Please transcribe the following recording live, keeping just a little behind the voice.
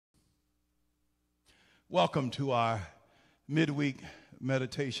Welcome to our midweek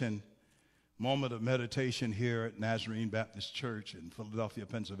meditation, moment of meditation here at Nazarene Baptist Church in Philadelphia,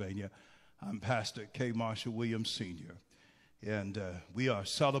 Pennsylvania. I'm Pastor K. Marshall Williams, Sr., and we are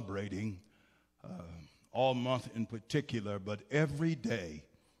celebrating all month in particular, but every day,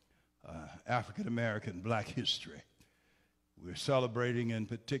 African-American Black history. We're celebrating in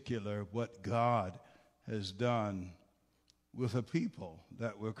particular what God has done with a people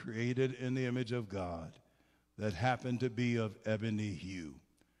that were created in the image of God that happen to be of ebony hue.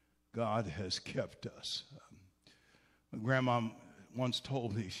 God has kept us. My grandma once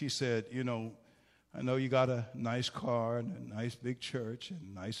told me, she said, I know you got a nice car and a nice big church and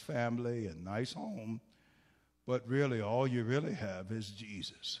a nice family and nice home, but really all you really have is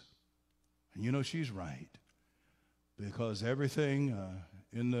Jesus. And she's right, because everything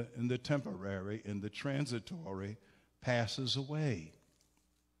in the temporary, in the transitory, passes away.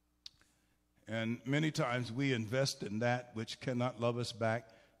 And many times we invest in that which cannot love us back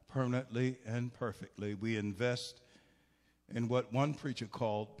permanently and perfectly. We invest in what one preacher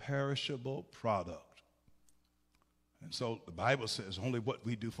called perishable product. And so the Bible says only what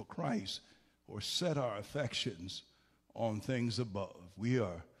we do for Christ or set our affections on things above. We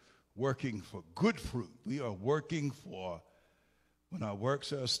are working for good fruit. We are working for, when our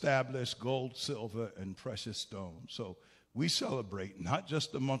works are established, gold, silver, and precious stones. So we celebrate not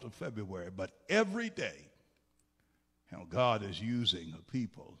just the month of February, but every day how God is using a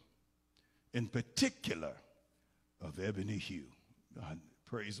people, in particular, of ebony hue. God,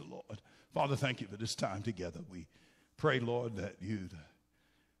 praise the Lord. Father, thank you for this time together. We pray, Lord, that you'd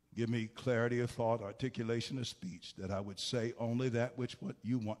give me clarity of thought, articulation of speech, that I would say only that what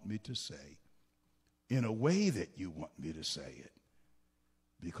you want me to say, in a way that you want me to say it,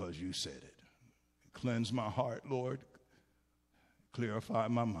 because you said it. Cleanse my heart, Lord. Clarify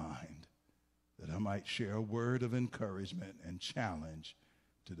my mind, that I might share a word of encouragement and challenge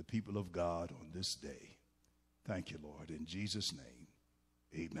to the people of God on this day. Thank you, Lord. In Jesus' name,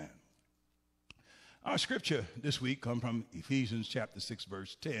 amen. Our scripture this week comes from Ephesians chapter 6,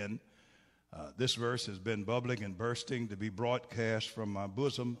 verse 10. This verse has been bubbling and bursting to be broadcast from my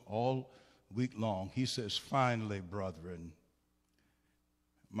bosom all week long. He says, finally, brethren,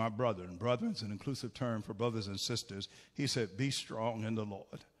 my brethren. Brethren is an inclusive term for brothers and sisters. He said, be strong in the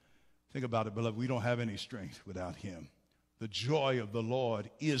Lord. Think about it, beloved. We don't have any strength without him. The joy of the Lord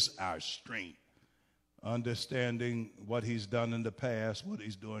is our strength. Understanding what he's done in the past, what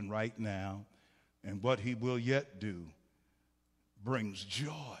he's doing right now, and what he will yet do brings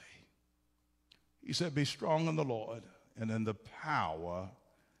joy. He said, be strong in the Lord and in the power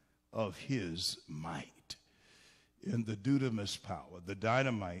of his might. In the dunamis power, the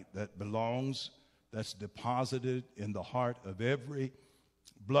dynamite that belongs, that's deposited in the heart of every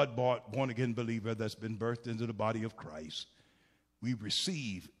blood-bought, born-again believer that's been birthed into the body of Christ. We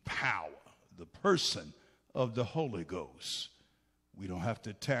receive power, the person of the Holy Ghost. We don't have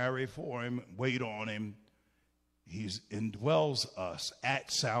to tarry for him, wait on him. He indwells us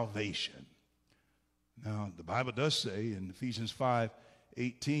at salvation. Now, the Bible does say in Ephesians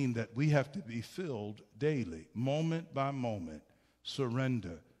 5:18 that we have to be filled daily, moment by moment,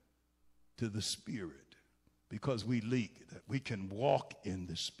 surrender to the Spirit, because we leak, that we can walk in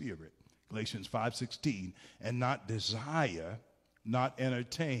the Spirit. Galatians 5:16, and not desire, not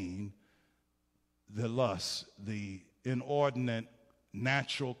entertain the lust, the inordinate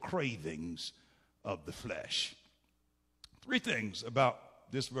natural cravings of the flesh. Three things about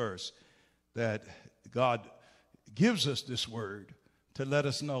this verse that God gives us this word to let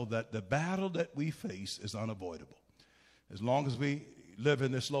us know that the battle that we face is unavoidable. As long as we live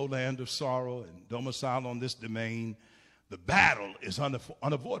in this low land of sorrow and domicile on this domain, the battle is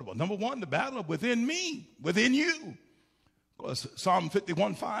unavoidable. Number one, the battle within me, within you. Because Psalm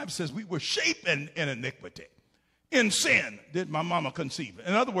 51:5 says we were shapen in iniquity. In sin did my mama conceive.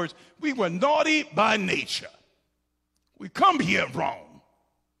 In other words, we were naughty by nature. We come here wrong.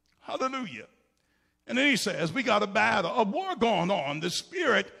 Hallelujah. And then he says, we got a battle, a war going on, the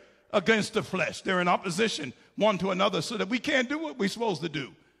spirit against the flesh. They're in opposition one to another so that we can't do what we're supposed to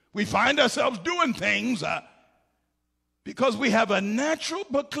do. We find ourselves doing things because we have a natural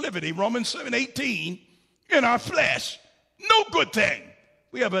proclivity, Romans 7:18, in our flesh. No good thing.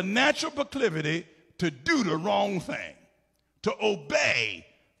 We have a natural proclivity to do the wrong thing, to obey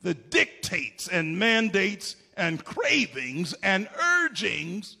the dictates and mandates and cravings and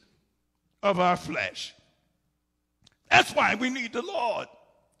urgings of our flesh. That's why we need the Lord.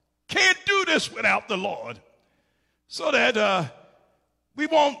 Can't do this without the Lord. So that we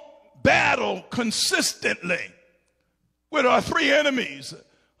won't battle consistently with our three enemies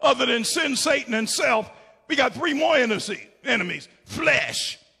other than sin, Satan, and self, We got three more enemies: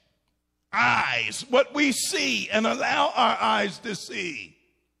 flesh, eyes, what we see and allow our eyes to see,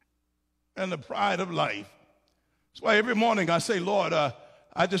 and the pride of life. That's why every morning I say, Lord,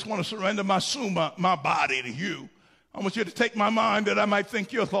 I just want to surrender my soul, my body to you. I want you to take my mind that I might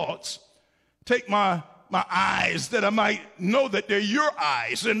think your thoughts. Take my eyes that I might know that they're your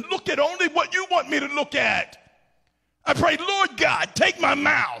eyes and look at only what you want me to look at. I pray, Lord God, take my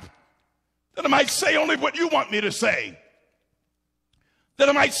mouth that I might say only what you want me to say. That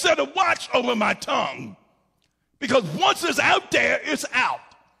I might set a watch over my tongue. Because once it's out there, it's out.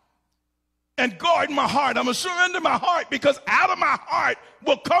 And guard my heart. I'm going to surrender my heart, because out of my heart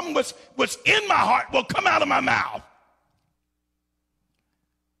will come what's in my heart will come out of my mouth.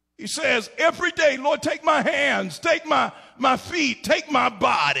 He says, every day, Lord, take my hands, take my feet, take my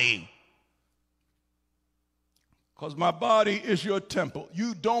body. Because my body is your temple.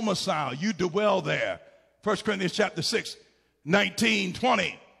 You domicile, you dwell there. 1 Corinthians chapter 6, 19,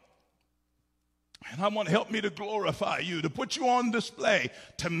 20. And I want to help me to glorify you, to put you on display,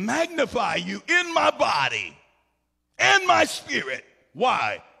 to magnify you in my body and my spirit.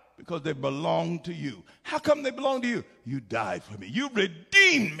 Why? Because they belong to you. How come they belong to you? You died for me. You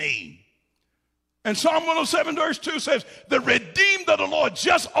redeemed me. And Psalm 107 verse 2 says, the redeemed of the Lord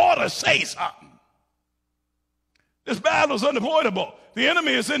just ought to say something. This battle is unavoidable. The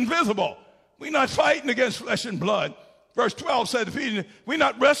enemy is invisible. We're not fighting against flesh and blood. Verse 12 said, Ephesians, we're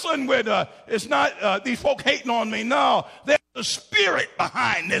not wrestling with, it's not these folk hating on me. No, there's a spirit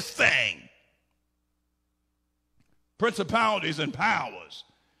behind this thing. Principalities and powers.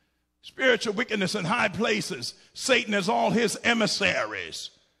 Spiritual wickedness in high places. Satan has all his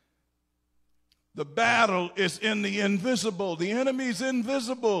emissaries. The battle is in the invisible. The enemy's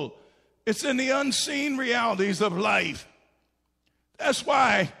invisible. It's in the unseen realities of life. That's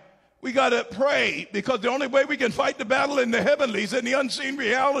why we got to pray, because the only way we can fight the battle in the heavenlies and the unseen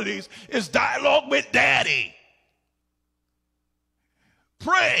realities is dialogue with Daddy.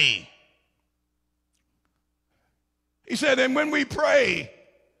 Pray. He said, and when we pray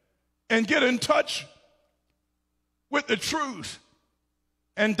and get in touch with the truth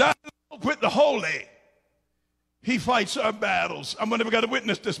and dialogue with the holy, he fights our battles. I'm going to got a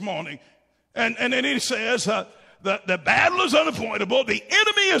witness this morning. And then he says, the battle is unavoidable. The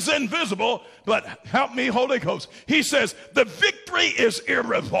enemy is invisible. But help me, Holy Ghost. He says, the victory is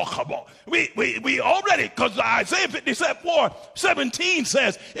irrevocable. We already, because Isaiah 57:17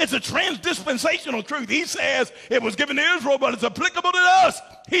 says it's a transdispensational truth. He says it was given to Israel, but it's applicable to us.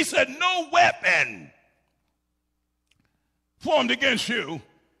 He said, no weapon formed against you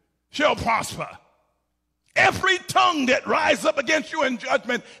shall prosper. Every tongue that rises up against you in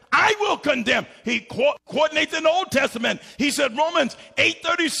judgment, I will condemn. He coordinates in the Old Testament. He said, Romans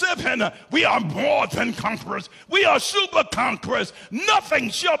 8:37, we are more than conquerors. We are super conquerors.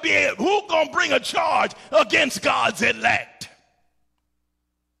 Nothing shall be able. Who's going to bring a charge against God's elect?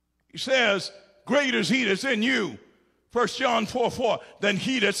 He says, greater is he that's in you, 1 John 4:4, than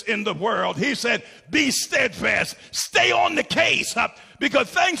he that's in the world. He said, be steadfast. Stay on the case. Because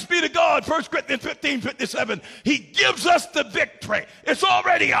thanks be to God, 1 Corinthians 15:57, he gives us the victory. It's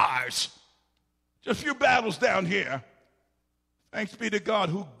already ours. Just a few battles down here. Thanks be to God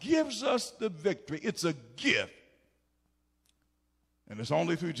who gives us the victory. It's a gift. And it's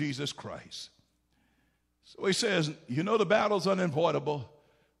only through Jesus Christ. So he says, you know the battle's unavoidable.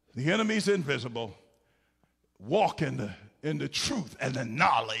 The enemy's invisible. Walk in the truth and the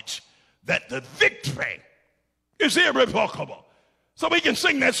knowledge that the victory is irrevocable. So we can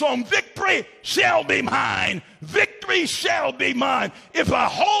sing that song, victory shall be mine. Victory shall be mine. If I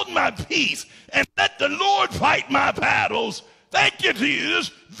hold my peace and let the Lord fight my battles, thank you, Jesus,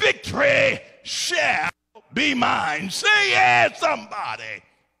 victory shall be mine. Say yes, somebody.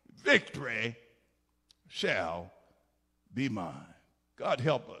 Victory shall be mine. God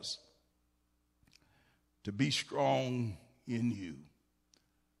help us to be strong in you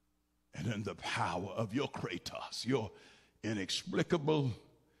and in the power of your kratos, your inexplicable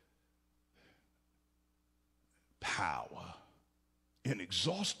power,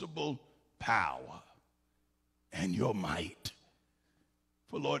 inexhaustible power, and your might.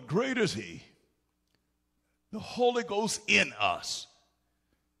 For Lord, great is he. The Holy Ghost in us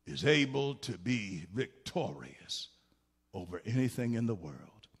is able to be victorious over anything in the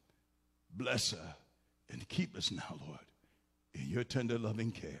world. Bless her and keep us now, Lord, in your tender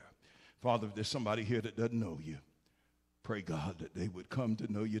loving care. Father, if there's somebody here that doesn't know you, pray, God, that they would come to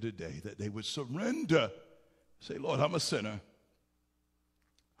know you today, that they would surrender. Say, Lord, I'm a sinner.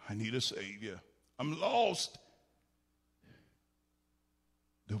 I need a Savior. I'm lost.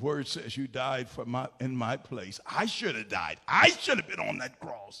 The word says you died in my place. I should have died. I should have been on that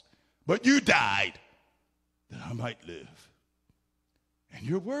cross. But you died that I might live. And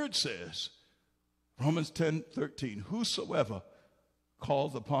your word says, Romans 10:13, whosoever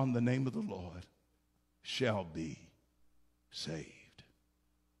calls upon the name of the Lord shall be saved.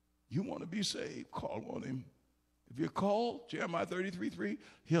 You want to be saved? Call on him. If you're called, Jeremiah 33:3,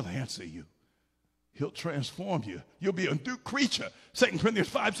 he'll answer you. He'll transform you. You'll be a new creature. 2 Corinthians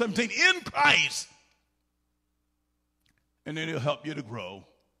 5:17, in Christ. And then he'll help you to grow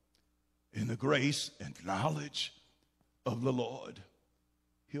in the grace and knowledge of the Lord.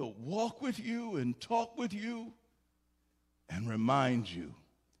 He'll walk with you and talk with you and remind you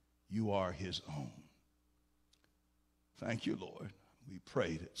you are his own. Thank you, Lord. We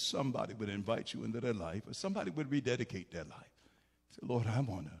pray that somebody would invite you into their life, or somebody would rededicate their life. Say, Lord, I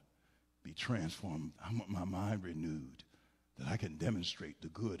want to be transformed. I want my mind renewed, that I can demonstrate the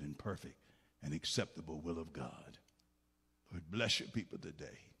good and perfect and acceptable will of God. Lord, bless your people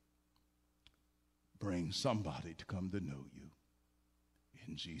today. Bring somebody to come to know you.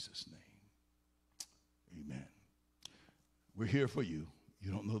 In Jesus' name, amen. We're here for you.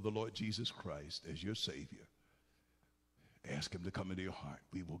 You don't know the Lord Jesus Christ as your Savior. Ask him to come into your heart.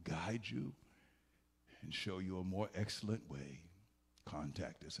 We will guide you and show you a more excellent way.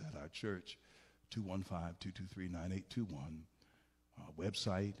 Contact us at our church, 215-223-9821. Our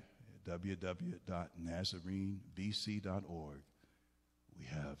website, www.nazarenebc.org. We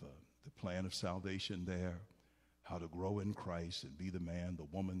have the plan of salvation there, how to grow in Christ and be the man, the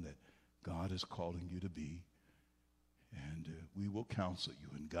woman that God is calling you to be. And we will counsel you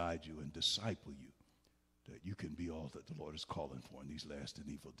and guide you and disciple you, that you can be all that the Lord is calling for in these last and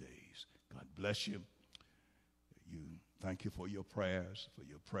evil days. God bless you. Thank you for your prayers, for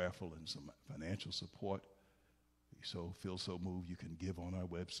your prayerful and some financial support. You feel so moved, you can give on our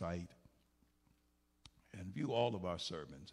website and view all of our sermons